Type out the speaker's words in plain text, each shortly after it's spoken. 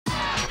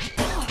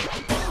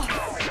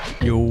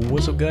Yo,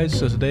 what's up guys?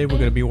 So today we're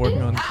going to be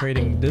working on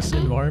creating this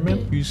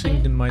environment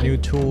using my new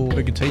tool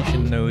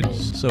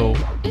VegetationNodes. So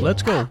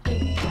let's go!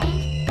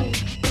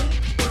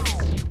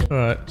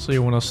 Alright, so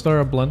you want to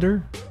start a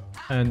Blender,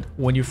 and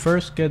when you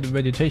first get the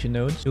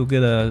VegetationNodes, you'll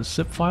get a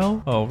zip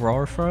file, a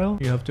raw file.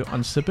 You have to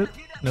unzip it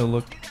and it'll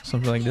look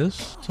something like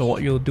this. So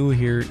what you'll do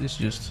here is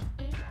just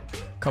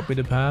copy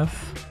the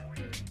path,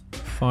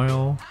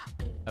 file,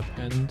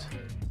 append,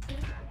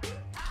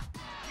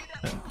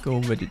 and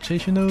go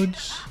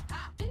VegetationNodes,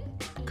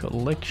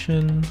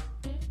 collection,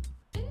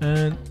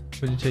 and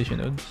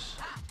VegetationNodes.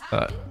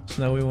 So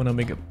now we want to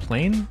make a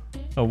plane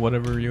or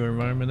whatever your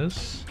environment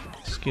is.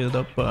 Scale it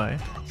up by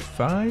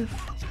 5.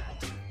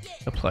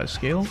 Apply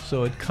scale.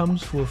 So it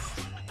comes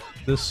with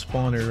this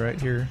spawner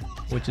right here,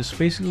 which is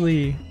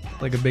basically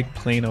like a big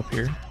plane up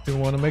here. We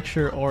want to make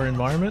sure our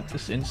environment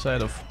is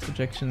inside of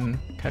projection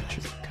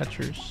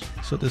catchers.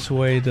 So this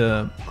way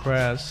the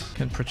grass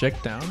can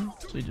project down.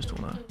 So you just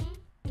want to.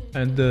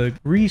 And the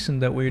reason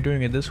that we're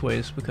doing it this way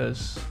is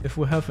because if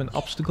we have an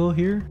obstacle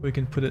here, we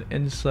can put it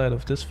inside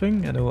of this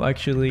thing and it will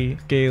actually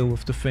scale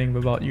with the thing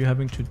without you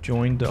having to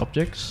join the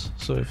objects.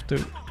 So if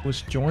it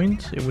was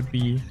joined, it would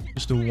be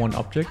just the one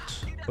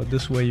object. But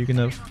this way you can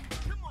have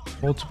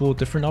multiple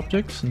different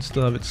objects and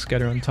still have it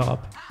scatter on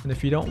top. And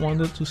if you don't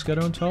want it to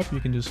scatter on top, you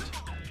can just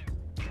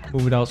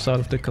move it outside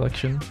of the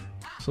collection.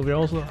 So we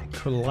also have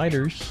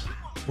colliders,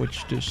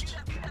 which just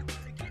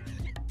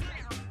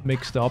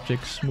makes the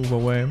objects move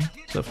away.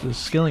 So if the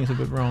scaling is a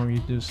bit wrong, you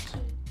just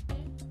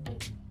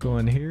go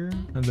in here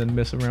and then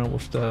mess around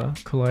with the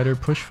collider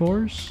push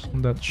force.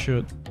 That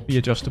should be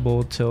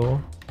adjustable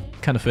till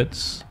it kind of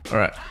fits.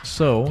 Alright,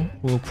 so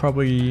we'll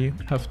probably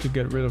have to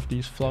get rid of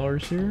these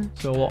flowers here.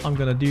 So what I'm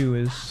gonna do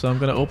is, I'm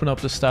gonna open up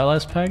the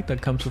stylized pack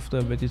that comes with the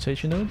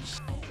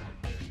VegetationNodes.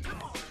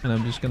 And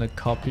I'm just gonna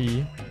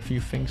copy a few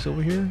things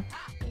over here.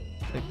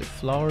 Like the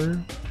flower.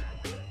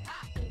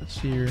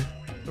 Let's see here,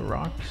 the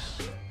rocks.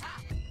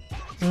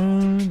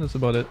 That's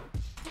about it.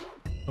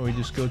 And we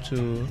just go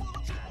to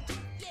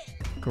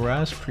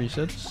grass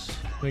presets,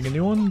 make a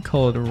new one,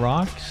 call it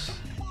rocks.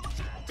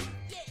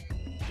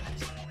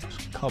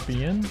 Just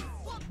copy in.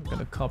 I'm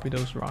gonna copy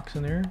those rocks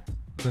in there.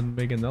 Then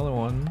make another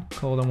one,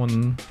 call that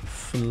one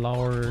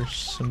flower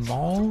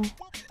small.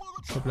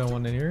 Copy that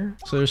one in here.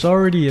 So there's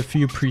already a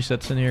few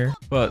presets in here,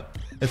 but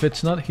if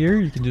it's not here,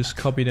 you can just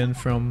copy it in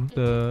from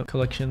the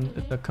collection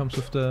that comes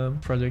with the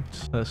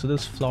project. So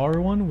this flower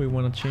one, we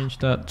want to change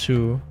that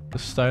to the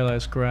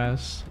stylized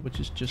grass, which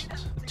is just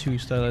the 2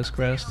 stylized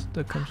grass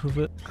that comes with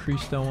it.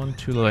 Increase that one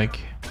to like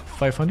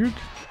 500.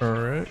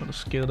 Alright, I'm gonna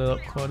scale that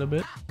up quite a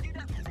bit.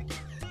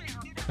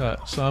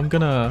 So I'm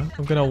gonna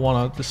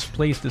want to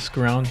displace this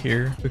ground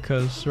here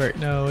because right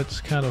now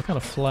it's kind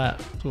of flat.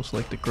 So it's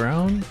like the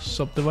ground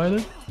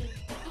subdivided.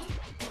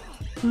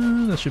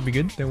 That should be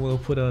good. Then we'll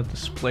put a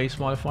displace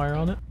modifier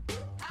on it.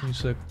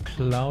 Use a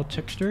cloud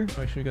texture.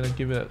 I'm actually gonna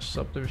give it a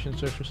subdivision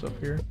surface up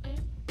here.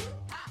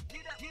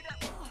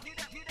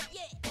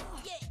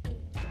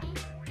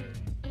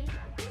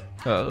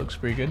 That looks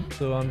pretty good.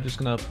 So I'm just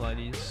gonna apply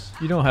these.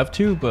 You don't have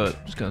to, but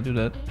I'm just gonna do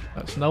that.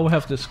 So now we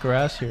have this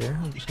grass here.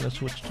 I'm just gonna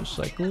switch to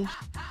cycles.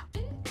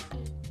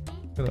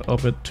 Gonna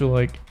up it to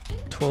like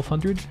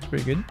 1200. It's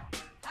pretty good.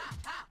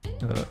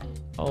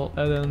 I'll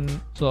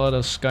add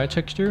a sky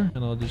texture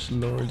and I'll just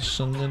lower the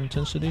sun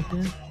intensity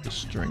here, the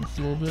strength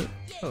a little bit.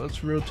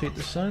 Let's rotate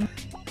the sun.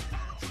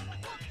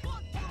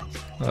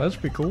 That's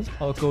pretty cool.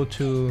 I'll go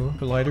to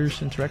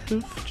Colliders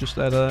Interactive, just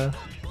add a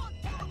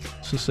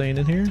sustain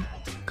in here,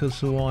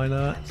 because why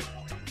not?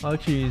 I'll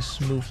actually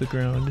smooth the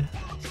ground,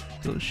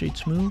 so shade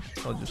smooth.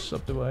 I'll just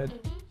subdivide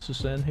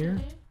sustain here,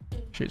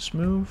 shade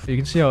smooth. You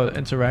can see how it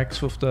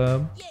interacts with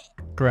the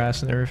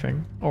grass and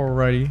everything.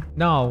 Alrighty,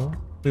 now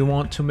we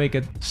want to make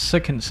a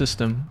second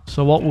system.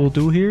 So what we'll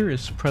do here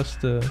is press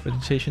the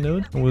vegetation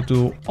node and we'll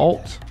do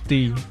Alt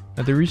D.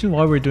 And the reason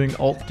why we're doing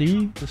Alt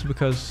D is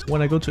because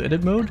when I go to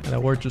edit mode and I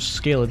were to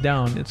scale it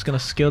down, it's gonna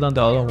scale down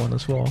the other one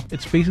as well.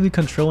 It's basically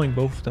controlling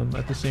both of them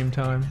at the same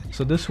time.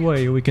 So this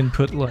way we can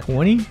put like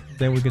 20,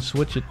 then we can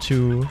switch it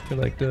to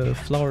like the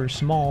flower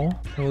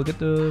small, and we'll get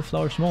the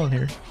flower small in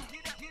here.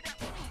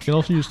 You can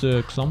also use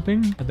the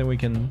clumping, and then we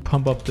can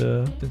pump up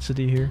the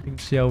density here. You can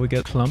see how we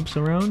get clumps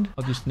around.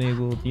 I'll just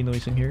enable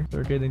denoising here.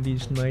 We're getting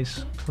these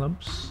nice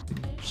clumps.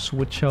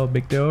 Switch how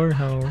big they are,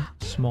 how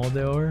small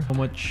they are, how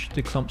much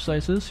the clump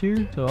size is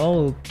here. So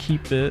I'll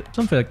keep it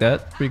something like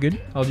that. Pretty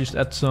good. I'll just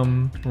add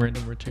some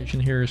random rotation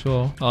here as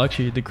well. I'll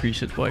actually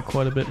decrease it by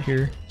quite a bit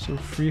here. So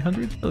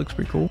 300. That looks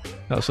pretty cool.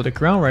 So the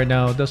ground right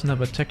now doesn't have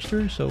a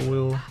texture, so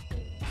we'll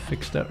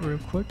fix that real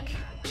quick.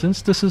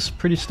 Since this is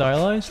pretty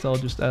stylized, I'll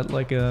just add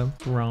like a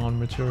brown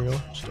material.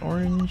 Just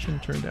orange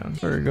and turn down.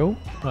 There we go.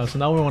 So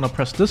now we want to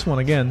press this one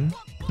again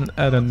and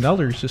add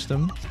another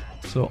system.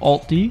 So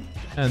Alt D,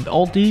 and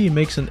Alt D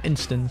makes an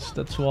instance.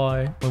 That's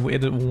why when we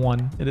edit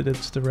one, it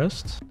edits the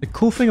rest. The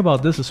cool thing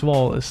about this as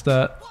well is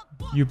that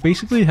you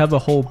basically have a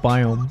whole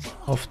biome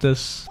of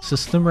this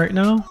system right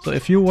now. So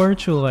if you were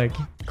to like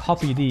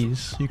copy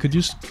these. You could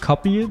just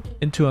copy it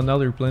into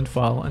another blend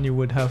file and you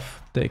would have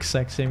the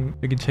exact same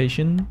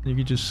vegetation. You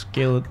could just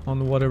scale it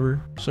on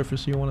whatever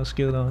surface you want to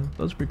scale it on.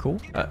 That's pretty cool.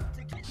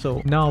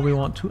 So now we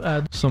want to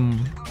add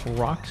some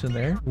rocks in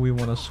there. We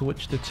want to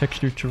switch the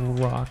texture to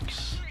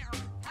rocks.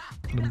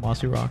 The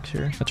mossy rocks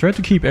here. I tried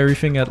to keep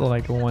everything at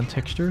like one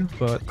texture,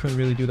 but couldn't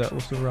really do that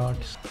with the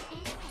rocks.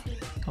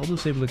 I'll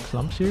disable the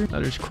clumps here. Now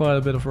there's quite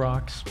a bit of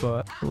rocks,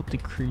 but we'll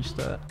decrease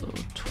that. So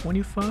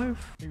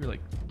 25, maybe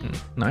like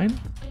 9.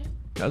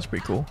 That's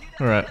pretty cool.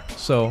 All right,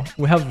 so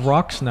we have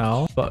rocks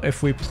now, but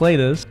if we play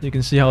this, you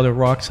can see how the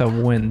rocks have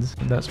winds,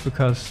 and that's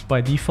because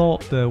by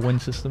default the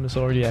wind system is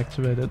already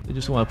activated. You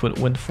just want to put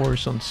wind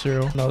force on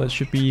 0. Now that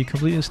should be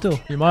completely still.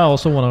 You might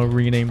also want to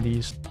rename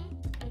these.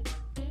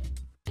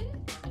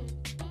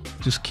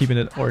 Just keeping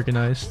it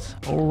organized.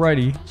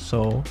 Alrighty,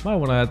 so might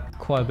want to add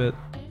quite a bit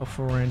of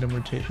a random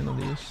rotation on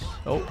these.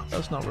 Oh,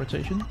 that's not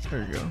rotation.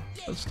 There you go.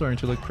 That's starting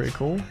to look pretty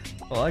cool.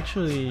 Well,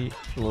 actually,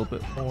 a little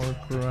bit more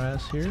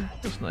grass here.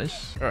 That's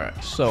nice. All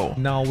right, so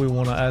now we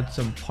want to add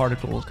some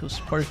particles because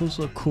particles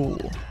look cool.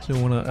 So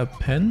we want to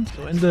append.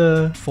 So in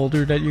the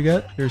folder that you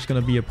get, there's going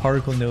to be a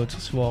particle nodes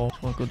as well. So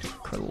I want to go to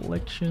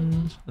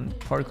collections and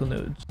particle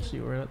nodes.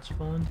 See where that's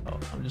spawned. Oh,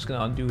 I'm just going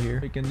to undo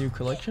here. Make a new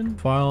collection.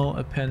 File,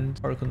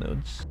 append, particle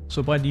nodes.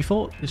 So by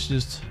default, it's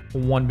just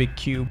one big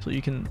cube. So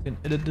you can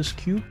edit this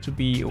cube to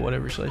be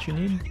whatever size you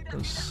need.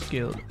 Let's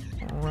scale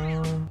it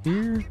around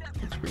here.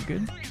 That's pretty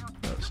good.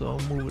 So I'll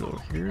move it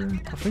over here.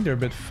 I think they're a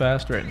bit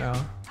fast right now,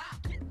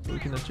 so we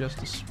can adjust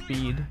the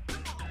speed.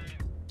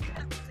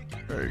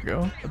 There you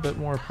go. A bit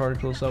more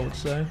particles, I would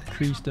say.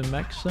 Increase the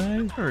max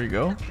size. There you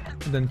go.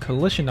 And then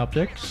collision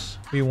objects.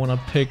 We want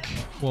to pick,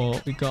 well,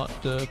 we got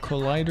the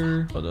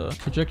collider or the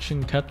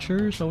projection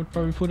catchers. I would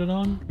probably put it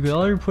on. You could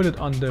either put it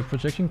on the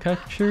projection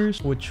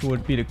catchers, which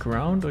would be the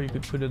ground, or you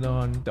could put it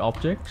on the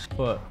objects,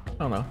 but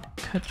I don't know.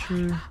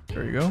 Catcher.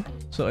 There you go.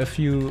 So if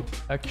you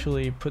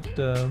actually put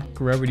the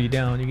gravity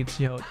down, you can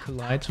see how it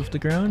collides with the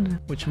ground,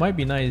 which might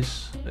be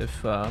nice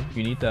if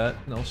you need that.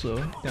 And also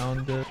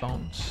down the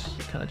bounce,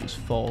 it kind of just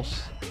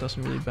falls. It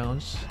doesn't really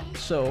bounce.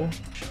 So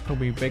should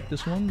probably bake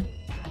this one.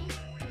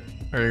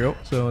 There you go.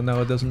 So now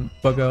it doesn't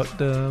bug out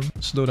the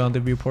slow down the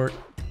viewport.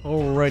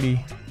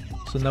 Alrighty.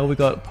 So now we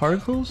got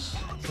particles,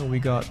 and we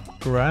got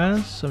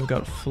grass, and we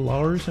got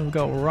flowers, and we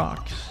got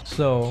rocks.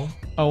 So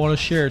I want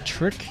to share a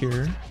trick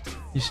here.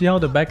 You see how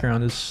the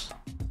background is,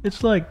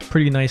 it's like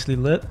pretty nicely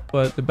lit,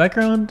 but the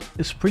background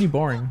is pretty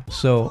boring.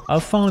 So I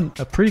found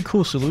a pretty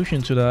cool solution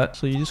to that.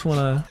 So you just want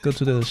to go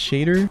to the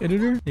shader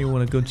editor. You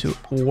want to go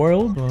to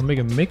world. You want to make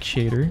a mix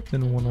shader.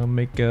 Then you want to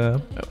make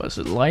a, what's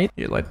it, light?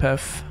 Your light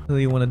path. Then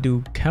you want to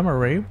do camera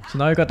ray. So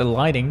now you got the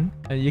lighting,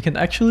 and you can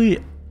actually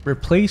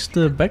replace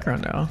the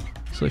background now.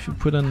 So if you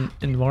put an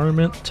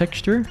environment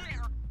texture.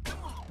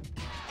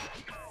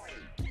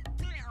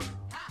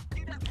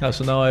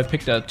 So now I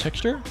picked that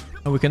texture.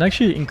 And we can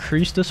actually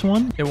increase this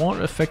one. It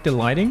won't affect the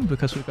lighting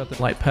because we've got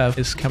the light path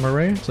is camera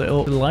ray.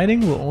 So the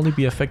lighting will only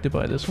be affected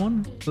by this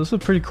one. So this is a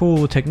pretty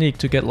cool technique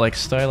to get like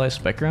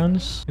stylized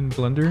backgrounds in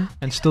Blender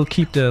and still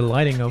keep the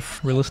lighting of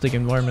realistic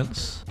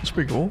environments. It's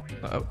pretty cool.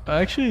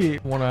 I actually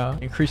want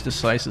to increase the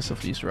sizes of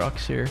these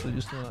rocks here. So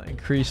just want to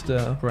increase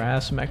the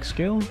grass max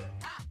scale.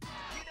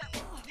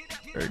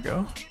 There you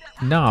go.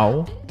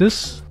 Now,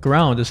 this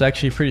ground is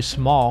actually pretty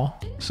small,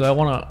 so I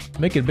want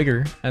to make it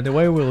bigger. And the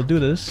way we'll do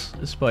this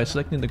is by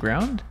selecting the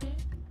ground,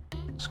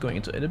 just going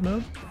into edit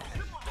mode,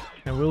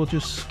 and we'll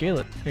just scale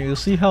it. And you'll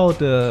see how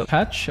the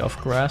patch of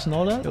grass and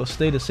all that, it will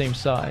stay the same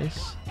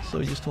size. So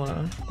you just want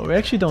to, oh, we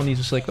actually don't need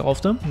to select all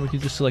of them. We can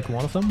just select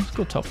one of them. Let's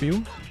go top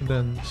view, and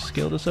then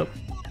scale this up.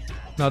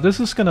 Now this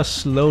is going to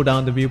slow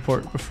down the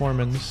viewport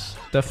performance,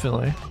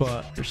 definitely,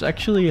 but there's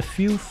actually a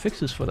few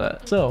fixes for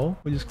that. So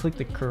we just click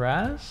the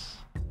grass.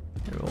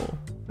 We'll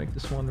make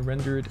this one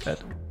rendered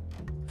at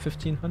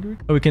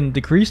 1500. We can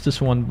decrease this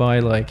one by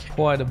like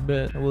quite a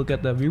bit, and we'll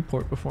get the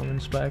viewport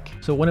performance back.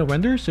 So when it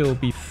renders, it will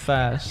be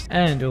fast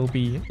and it will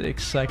be the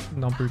exact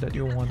number that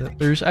you wanted.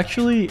 There's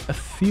actually a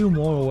few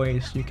more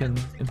ways you can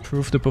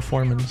improve the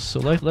performance. So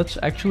let's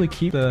actually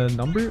keep the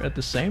number at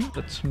the same.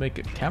 Let's make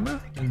a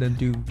camera and then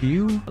do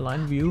view,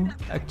 align view,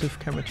 active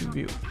camera to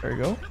view. There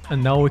you go.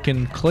 And now we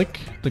can click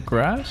the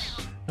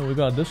grass, and we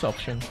got this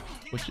option,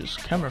 which is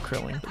camera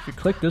curling. If you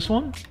click this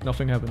one,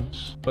 nothing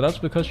happens. But that's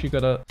because you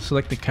gotta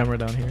select the camera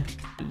down here.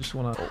 You just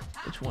wanna, oh,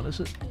 which one is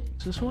it?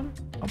 Is this one?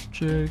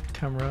 Object,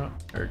 camera,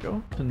 there you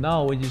go. So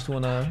now we just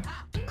wanna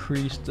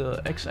decrease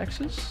the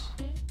x-axis.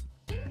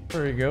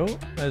 There you go.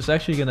 And it's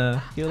actually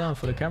gonna scale down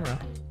for the camera.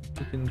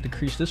 We can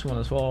decrease this one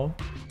as well.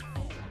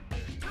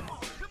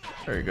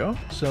 There you go.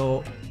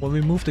 So when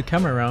we move the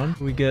camera around,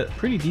 we get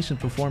pretty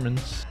decent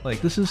performance.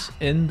 Like this is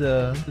in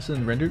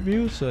rendered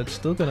view, so it's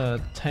still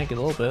gonna tank it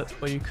a little bit.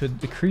 But you could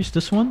decrease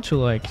this one to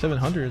like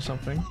 700 or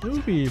something. It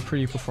would be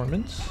pretty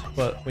performance.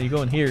 But when you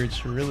go in here,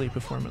 it's really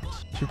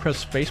performance. If you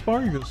press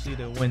spacebar, you'll see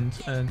the wind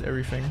and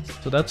everything.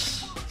 So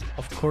that's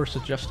of course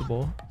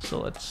adjustable. So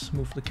let's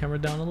move the camera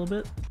down a little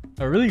bit.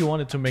 I really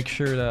wanted to make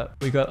sure that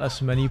we got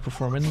as many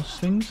performance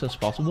things as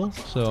possible.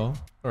 So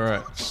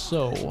Alright,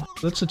 so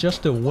let's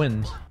adjust the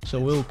wind. So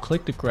we'll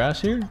click the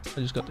grass here.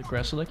 I just got the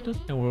grass selected,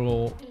 and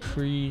we'll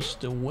increase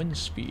the wind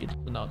speed.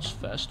 So now it's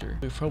faster.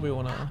 We probably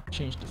want to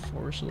change the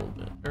force a little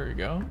bit. There we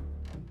go.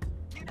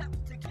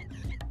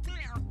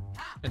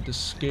 And the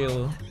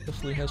scale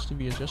definitely has to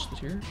be adjusted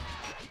here.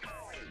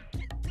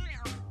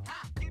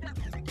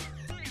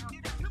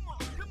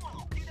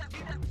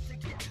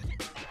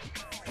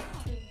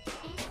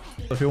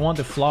 If you want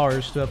the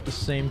flowers to have the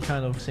same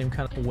kind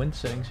of wind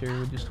settings here,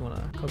 we just want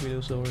to copy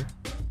those over.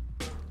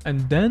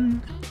 And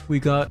then we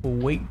got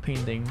weight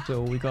painting.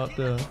 So we got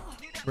the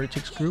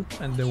vertex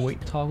group and the weight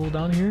toggle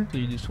down here. So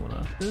you just want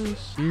to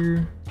this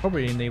here.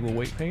 Probably enable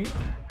weight paint.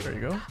 There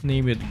you go.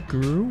 Name it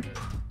group.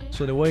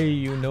 So the way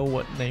you know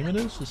what name it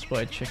is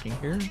by checking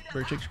here,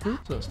 vertex group.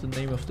 So that's the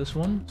name of this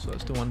one. So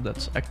that's the one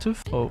that's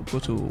active. Oh, go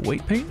to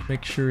weight paint.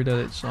 Make sure that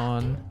it's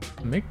on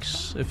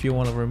mix. If you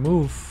want to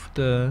remove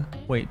the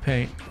weight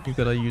paint, you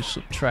gotta use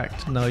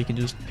subtract. Now you can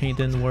just paint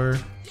in where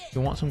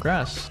you want some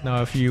grass.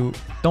 Now if you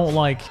don't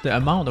like the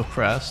amount of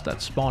grass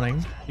that's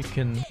spawning, you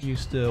can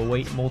use the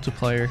weight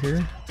multiplier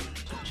here.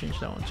 So change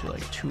that one to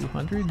like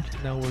 200.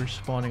 Now we're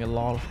spawning a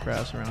lot of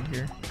grass around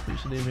here.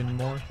 Increase it even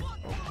more.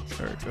 Oh,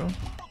 there we go.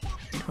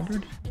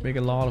 800. Make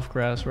a lot of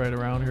grass right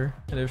around here.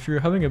 And if you're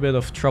having a bit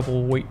of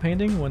trouble weight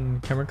painting when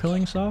camera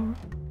culling stuff,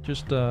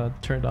 just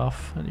turn it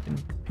off and you can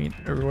paint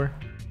everywhere.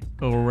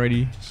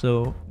 Alrighty,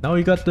 so now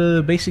we got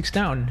the basics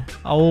down.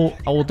 I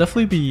will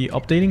definitely be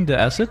updating the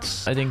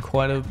assets. I think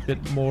quite a bit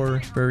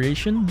more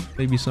variation,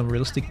 maybe some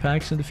realistic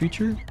packs in the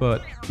future.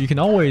 But you can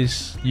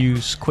always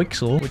use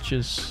Quixel, which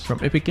is from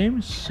Epic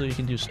Games. So you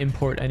can just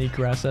import any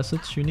grass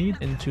assets you need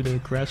into the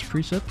grass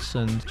presets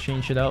and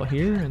change it out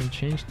here and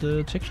change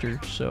the texture.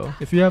 So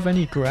if you have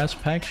any grass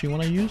packs you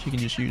want to use, you can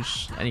just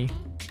use any.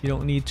 You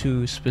don't need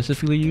to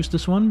specifically use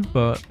this one,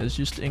 but it's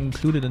just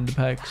included in the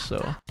pack. So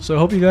I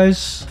hope you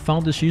guys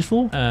found this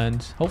useful,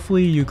 and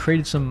hopefully you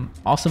created some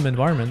awesome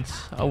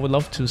environments. I would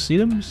love to see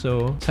them,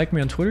 so tag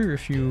me on Twitter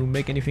if you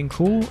make anything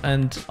cool,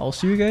 and I'll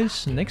see you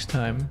guys next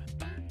time.